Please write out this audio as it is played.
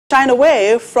shine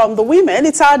away from the women.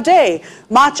 It's our day,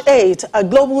 March 8, a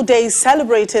global day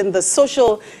celebrating the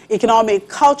social, economic,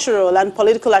 cultural, and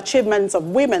political achievements of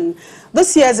women.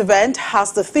 This year's event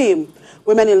has the theme,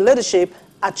 Women in Leadership,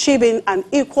 Achieving an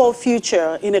Equal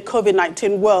Future in a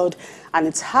COVID-19 World, and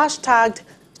it's hashtagged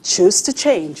Choose to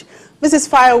Change. Mrs.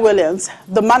 Fire Williams,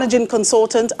 the managing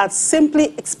consultant at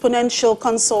Simply Exponential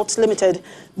Consults Limited,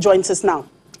 joins us now.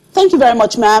 Thank you very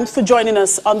much, ma'am, for joining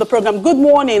us on the program. Good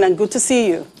morning and good to see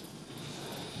you.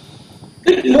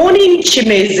 Good morning,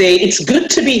 Chimeze. It's good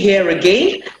to be here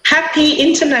again. Happy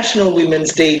International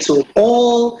Women's Day to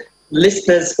all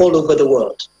listeners all over the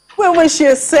world. We wish you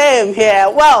the same here.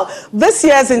 Well, this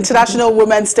year's International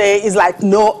Women's Day is like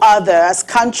no other as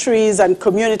countries and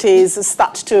communities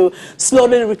start to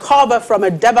slowly recover from a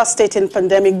devastating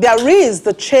pandemic. There is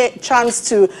the chance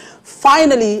to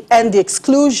finally end the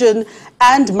exclusion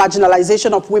and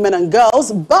marginalization of women and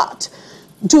girls, but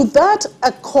to that,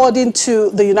 according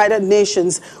to the United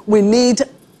Nations, we need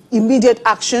immediate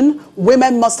action.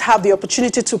 Women must have the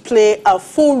opportunity to play a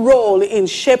full role in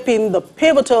shaping the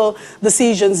pivotal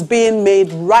decisions being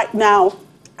made right now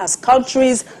as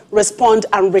countries respond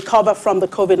and recover from the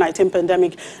COVID-19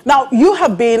 pandemic. Now, you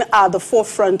have been at the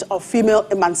forefront of female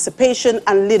emancipation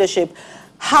and leadership.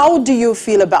 How do you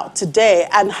feel about today,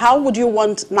 and how would you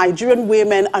want Nigerian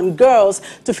women and girls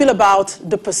to feel about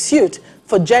the pursuit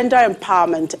for gender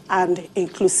empowerment and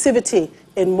inclusivity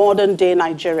in modern-day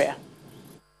Nigeria?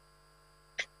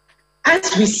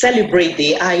 As we celebrate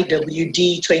the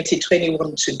IWD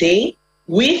 2021 today,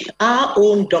 with our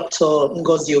own Dr.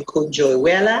 Ngozi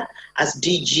Okonjo-Iweala as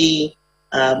DG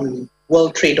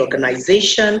World Trade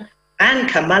Organization, and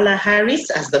Kamala Harris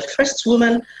as the first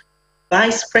woman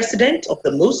Vice President of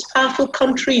the most powerful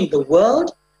country in the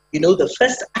world, you know, the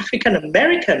first African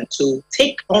American to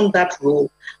take on that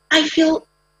role, I feel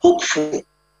hopeful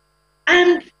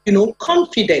and, you know,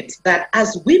 confident that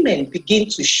as women begin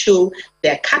to show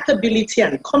their capability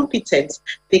and competence,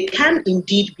 they can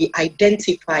indeed be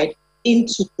identified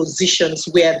into positions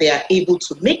where they are able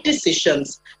to make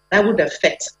decisions that would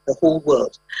affect the whole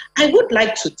world. I would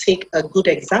like to take a good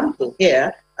example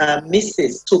here.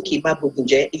 Mrs. Toki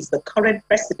Mabugunje is the current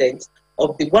president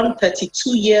of the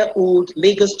 132-year-old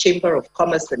Lagos Chamber of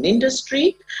Commerce and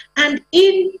Industry. And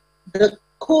in the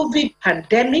COVID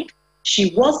pandemic,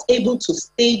 she was able to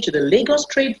stage the Lagos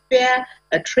Trade Fair,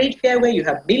 a trade fair where you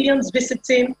have millions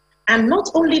visiting. And not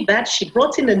only that, she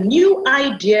brought in a new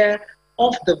idea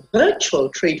of the virtual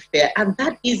trade fair, and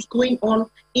that is going on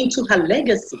into her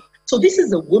legacy. So this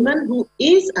is a woman who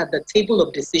is at the table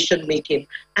of decision-making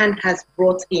and has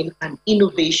brought in an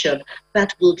innovation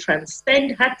that will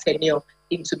transcend her tenure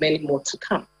into many more to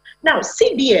come. Now,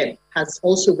 CBN has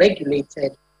also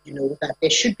regulated, you know, that there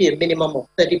should be a minimum of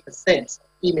 30%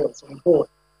 females on board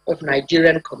of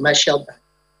Nigerian commercial banks,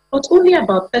 but only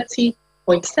about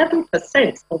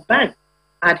 30.7% of banks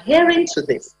are adhering to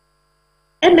this.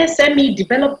 MSME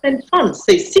development funds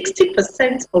say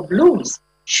 60% of loans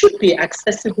should be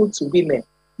accessible to women.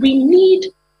 We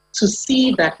need to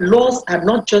see that laws are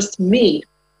not just made,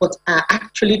 but are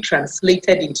actually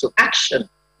translated into action,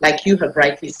 like you have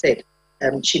rightly said,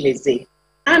 Chimeze.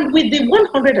 And with the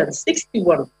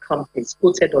 161 companies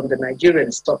quoted on the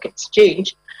Nigerian Stock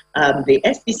Exchange, the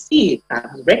SEC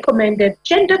has recommended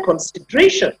gender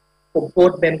consideration for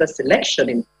board member selection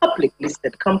in public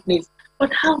listed companies.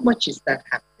 But how much is that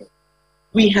happening?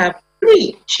 We have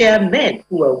 3 chairmen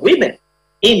who are women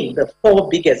in the 4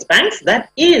 biggest banks.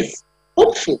 That is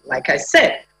hopeful, like I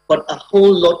said, but a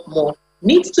whole lot more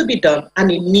needs to be done, and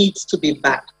it needs to be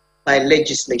backed by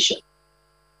legislation.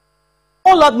 A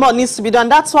whole lot more needs to be done.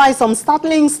 That's why some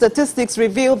startling statistics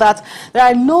reveal that there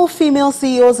are no female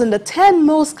CEOs in the 10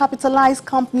 most capitalized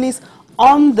companies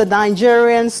on the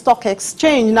Nigerian Stock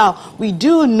Exchange. Now, we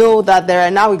do know that there are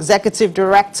now executive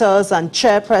directors and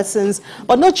chairpersons,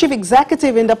 but no chief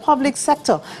executive in the public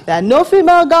sector. There are no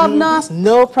female governors,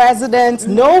 no presidents,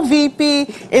 no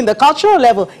VP. In the cultural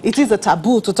level, it is a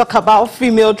taboo to talk about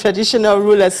female traditional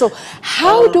rulers. So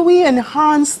how do we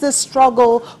enhance the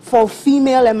struggle for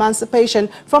female emancipation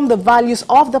from the values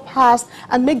of the past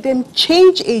and make them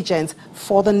change agents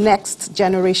for the next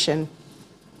generation?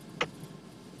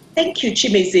 Thank you,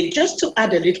 Chimeze. Just to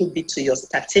add a little bit to your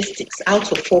statistics,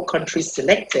 out of 4 countries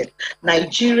selected,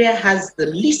 Nigeria has the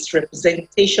least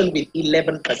representation with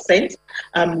 11%.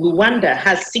 Rwanda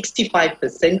has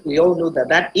 65%. We all know that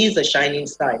that is a shining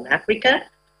star in Africa.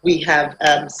 We have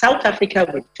South Africa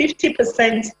with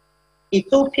 50%,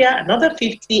 Ethiopia another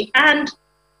 50%, and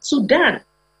Sudan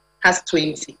has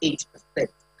 28%.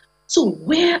 So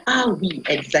where are we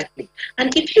exactly?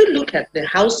 And if you look at the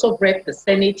House of Rep, the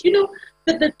Senate, you know,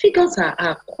 The figures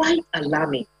are quite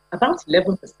alarming. About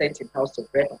 11% in House of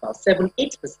Rep, about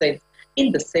 7-8%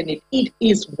 in the Senate. It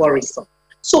is worrisome.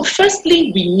 So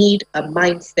firstly, we need a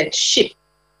mindset shift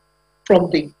from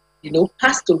the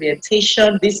past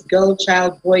orientation, this girl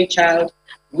child, boy child,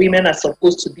 women are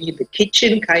supposed to be in the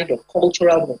kitchen kind of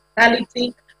cultural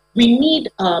mentality. We need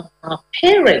our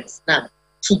parents now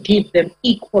to give them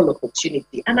equal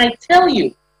opportunity. And I tell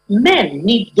you, men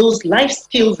need those life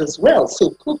skills as well.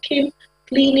 So cooking,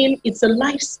 cleaning, it's a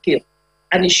life skill.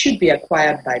 And it should be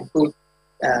acquired by both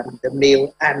the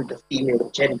male and the female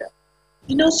gender.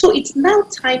 So it's now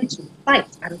time to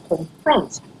fight and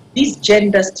confront this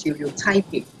gender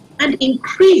stereotyping and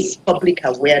increase public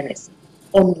awareness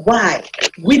on why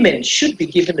women should be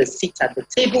given a seat at the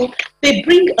table. They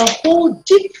bring a whole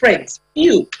different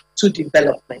view to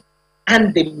development,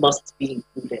 and they must be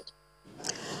included.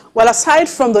 Well, aside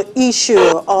from the issue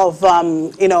of,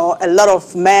 a lot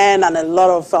of men and a lot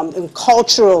of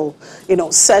cultural,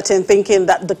 certain thinking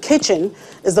that the kitchen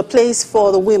is the place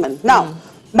for the women. Now,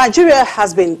 Nigeria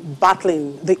has been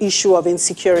battling the issue of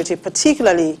insecurity,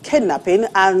 particularly kidnapping,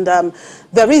 and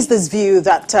there is this view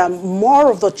that more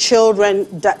of the children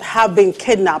that have been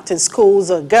kidnapped in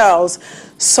schools are girls.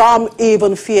 Some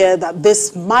even fear that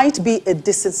this might be a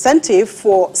disincentive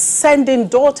for sending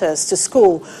daughters to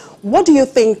school. What do you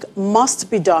think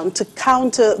must be done to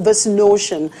counter this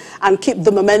notion and keep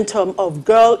the momentum of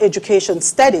girl education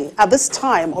steady at this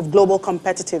time of global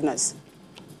competitiveness?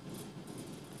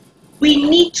 We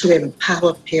need to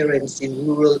empower parents in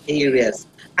rural areas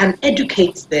and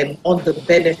educate them on the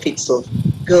benefits of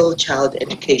girl-child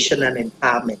education and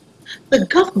empowerment. The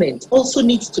government also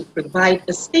needs to provide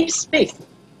a safe space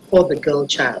for the girl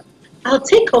child. I'll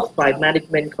take off my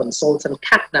management consultant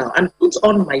cap now and put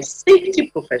on my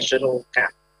safety professional cap.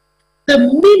 The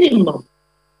minimum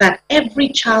that every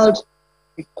child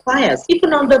requires,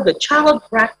 even under the Child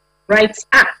Rights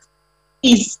Act,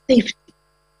 is safety.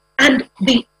 And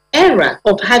the era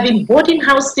of having boarding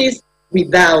houses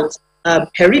without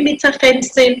perimeter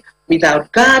fencing,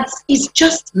 without guards, is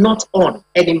just not on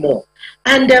anymore.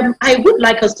 And I would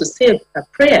like us to say a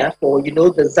prayer for, the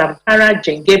Zamfara,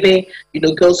 Jengebe,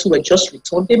 girls who were just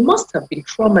returned. They must have been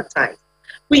traumatized.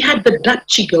 We had the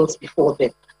Dapchi girls before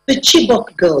them, the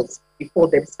Chibok girls before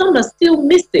them. Some are still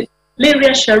missing.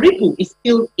 Leria Sharibu is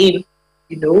still in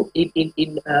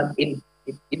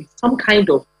some kind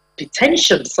of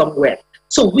detention somewhere.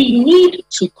 So we need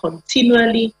to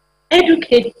continually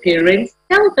educate parents,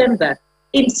 tell them that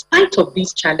in spite of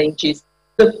these challenges,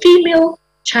 the female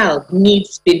child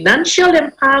needs financial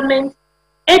empowerment,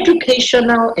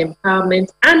 educational empowerment,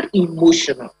 and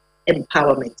emotional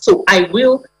empowerment. So I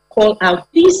will call out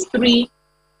these three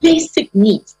basic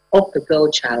needs of the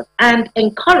girl child and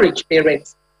encourage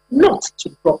parents not to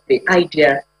drop the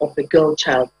idea of the girl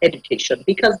child education,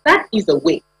 because that is a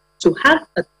way to have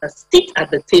a seat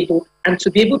at the table and to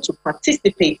be able to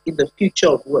participate in the future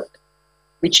of work,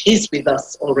 which is with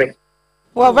us already.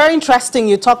 Well, very interesting.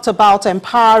 You talked about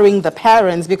empowering the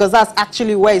parents, because that's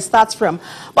actually where it starts from.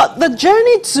 But the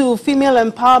journey to female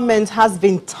empowerment has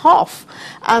been tough.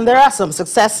 And there are some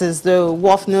successes, though,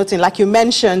 worth noting. Like you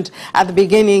mentioned at the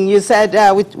beginning, you said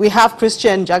we have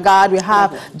Christian Jagad, we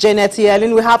have Janet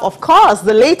Yellen, we have, of course,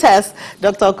 the latest,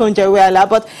 Dr. Okonjo-Iweala.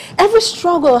 But every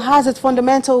struggle has its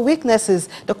fundamental weaknesses,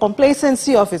 the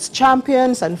complacency of its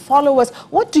champions and followers.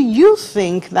 What do you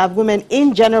think that women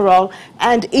in general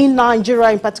and in Nigeria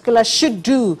in particular should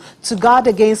do to guard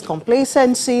against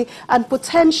complacency and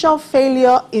potential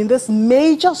failure in this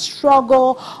major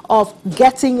struggle of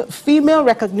getting female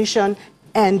recognition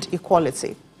and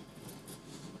equality?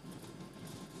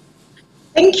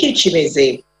 Thank you,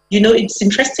 Chimeze. It's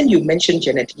interesting you mentioned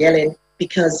Janet Yellen,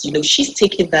 because, she's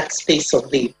taken that space of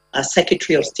the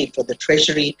Secretary of State for the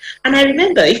Treasury. And I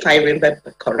remember, if I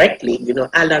remember correctly,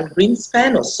 Alan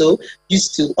Greenspan or so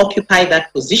used to occupy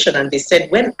that position. And they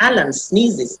said, when Alan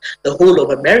sneezes, the whole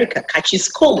of America catches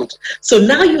cold. So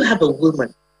now you have a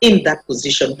woman in that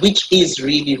position, which is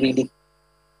really, really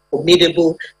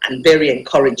formidable and very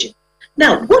encouraging.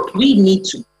 Now, what we need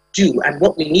to do and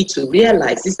what we need to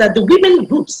realize is that the women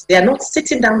groups, they are not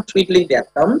sitting down twiddling their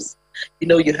thumbs.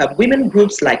 You have women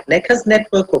groups like NECA's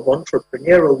Network of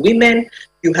Entrepreneurial Women.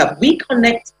 You have We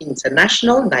Connect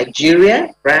International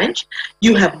Nigeria branch.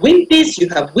 You have WIMPIS, you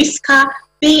have WISCA.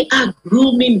 They are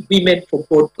grooming women for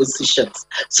board positions.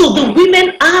 So the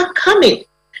women are coming.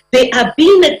 They are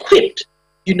being equipped,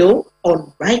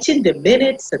 on writing the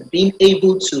minutes and being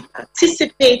able to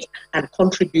participate and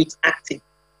contribute actively.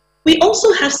 We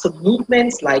also have some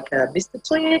movements like Mr.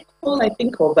 Toye Cole, I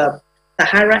think of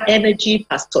Sahara Energy,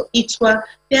 Pastor Itwa.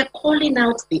 They are calling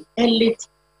out the elite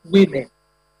women,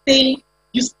 saying,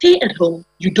 you stay at home,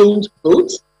 you don't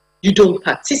vote, you don't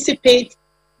participate,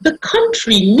 the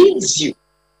country needs you.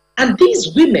 And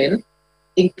these women,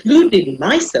 including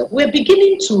myself, we're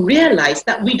beginning to realize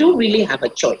that we don't really have a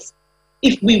choice.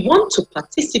 If we want to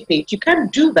participate, you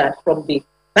can't do that from the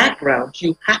background.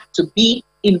 You have to be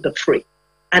in the fray.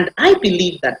 And I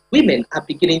believe that women are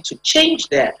beginning to change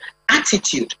their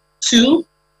attitude to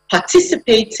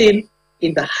participating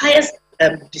in the highest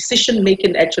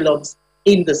decision-making echelons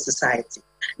in the society.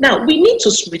 Now, we need to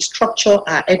restructure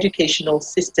our educational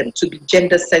system to be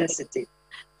gender sensitive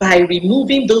by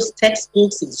removing those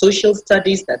textbooks in social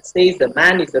studies that says the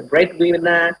man is a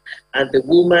breadwinner and the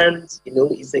woman,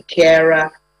 is a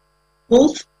carer.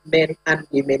 Both men and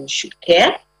women should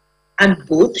care and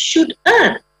both should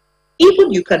earn.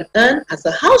 Even you can earn as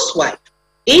a housewife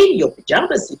in your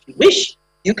pajamas if you wish.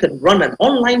 You can run an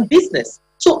online business.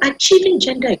 So achieving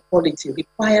gender equality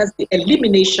requires the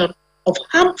elimination of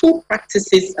harmful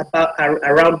practices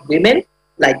around women,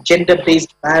 like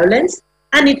gender-based violence,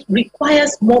 and it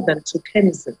requires more than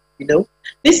tokenism.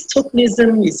 This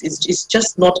tokenism is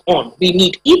just not on. We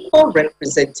need equal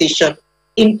representation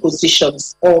in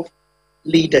positions of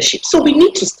leadership. So we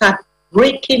need to start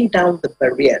breaking down the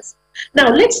barriers. Now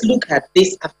let's look at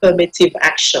this affirmative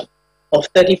action of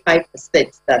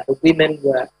 35% that the women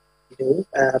were,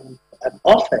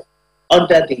 offered.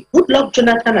 Under the Goodluck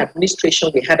Jonathan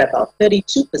administration, we had about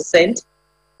 32%,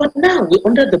 but now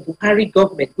under the Buhari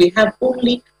government, we have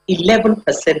only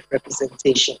 11%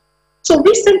 representation. So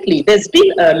recently, there's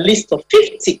been a list of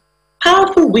 50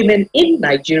 powerful women in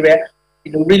Nigeria,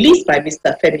 released by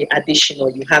Mr. Femi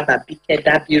Adesina. You have Abike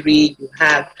Dabiri, you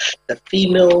have the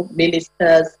female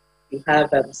ministers, you have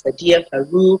Sadiya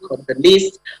Farouk on the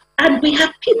list, and we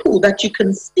have people that you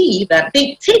can see that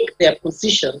they take their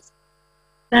positions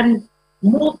than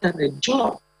more than a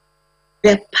job.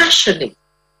 They're passionate.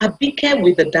 Abike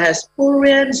with the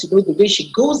diasporians, the way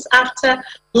she goes after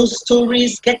those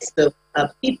stories, gets the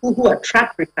people who are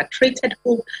trapped, repatriated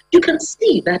home. You can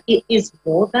see that it is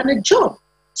more than a job.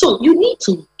 So you need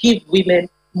to give women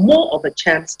more of a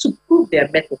chance to prove their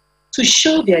mettle, to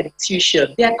show their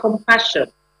intuition, their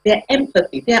compassion, their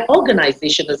empathy, their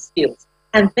organizational skills.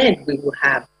 And then we will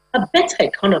have a better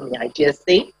economy, I dare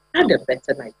say, and a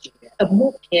better Nigeria, a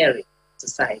more caring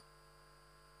society.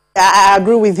 I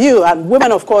agree with you. And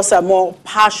women, of course, are more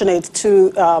passionate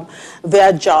to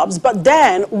their jobs. But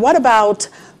then what about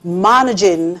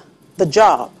managing the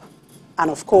job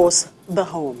and, of course, the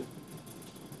home?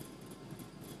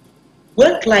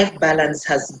 Work-life balance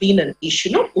has been an issue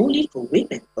not only for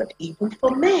women, but even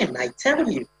for men, I tell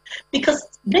you.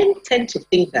 Because men tend to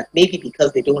think that maybe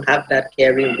because they don't have that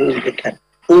caring role, they can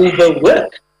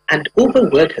overwork. And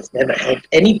overwork has never helped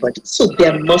anybody. So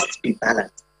there must be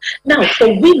balance. Now, for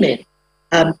women,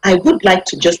 I would like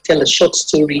to just tell a short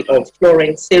story of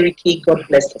Florence Seriki, God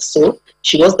bless her soul.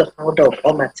 She was the founder of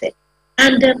Omatech.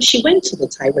 And she went to the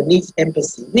Taiwanese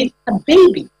embassy with a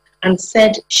baby and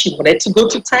said she wanted to go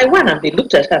to Taiwan. And they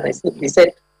looked at her and they said,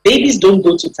 babies don't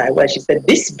go to Taiwan. She said,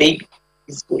 this baby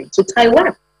is going to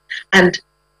Taiwan. And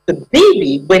the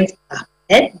baby went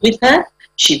ahead with her.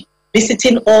 She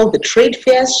visiting all the trade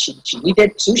fairs she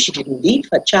needed to. She didn't leave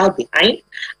her child behind.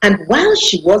 And while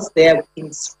she was there,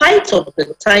 in spite of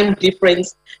the time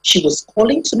difference, she was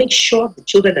calling to make sure the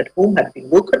children at home had been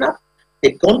woken up.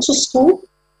 They'd gone to school.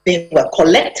 They were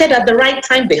collected at the right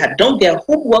time. They had done their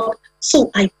homework. So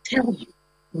I tell you,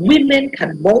 women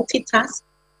can multitask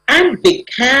and they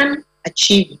can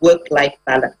achieve work-life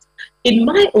balance. In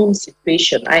my own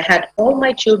situation, I had all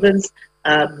my children's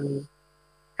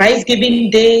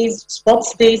prize-giving days,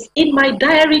 sports days in my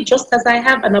diary, just as I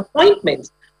have an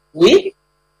appointment with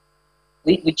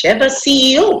whichever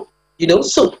CEO,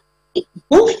 So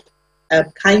both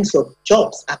kinds of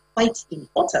jobs are quite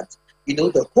important.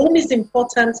 The home is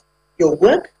important, your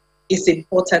work is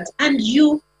important, and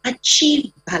you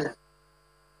achieve balance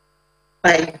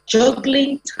by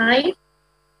juggling time,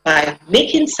 by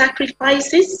making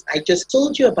sacrifices. I just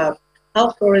told you about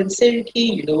how Florence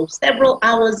Seriki, several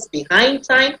hours behind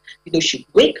time, she'd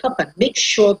wake up and make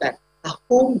sure that her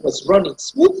home was running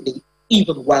smoothly,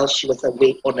 even while she was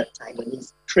away on a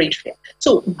Taiwanese trade fair.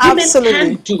 So women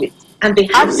can do it, and they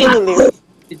have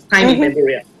it's time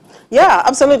immemorial. Yeah,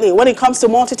 absolutely. When it comes to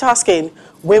multitasking,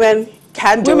 women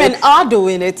can do it. Women are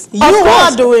doing it. You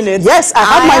are doing it. Yes, I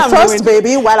had my first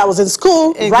baby while I was in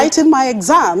school, writing my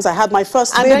exams. I had my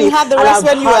first baby. And then you have the rest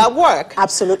when you are at work.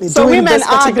 Absolutely. So women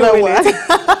are doing it.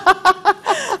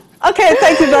 Okay. Okay,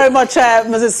 thank you very much,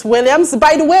 Mrs. Williams.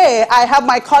 By the way, I have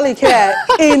my colleague here,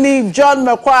 Ini John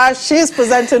McQuarrie. She's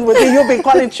presenting with me. You've been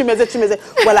calling Chimeze.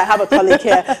 Well, I have a colleague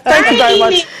here. Thank you very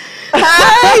much.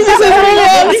 Hi, Mrs.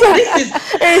 Williams. This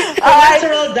is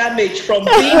collateral damage from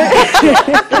being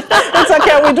It's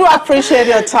okay. We do appreciate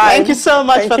your time. Thank you so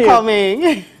much for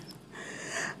coming.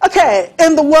 Okay,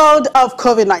 in the world of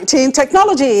COVID-19,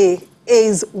 technology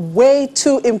is way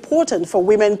too important for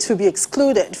women to be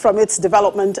excluded from its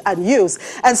development and use.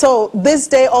 And so this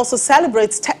day also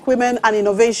celebrates tech women and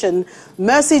innovation.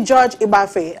 Mercy George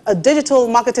Ibafe, a digital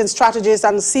marketing strategist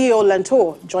and CEO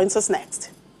Lentor, joins us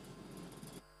next.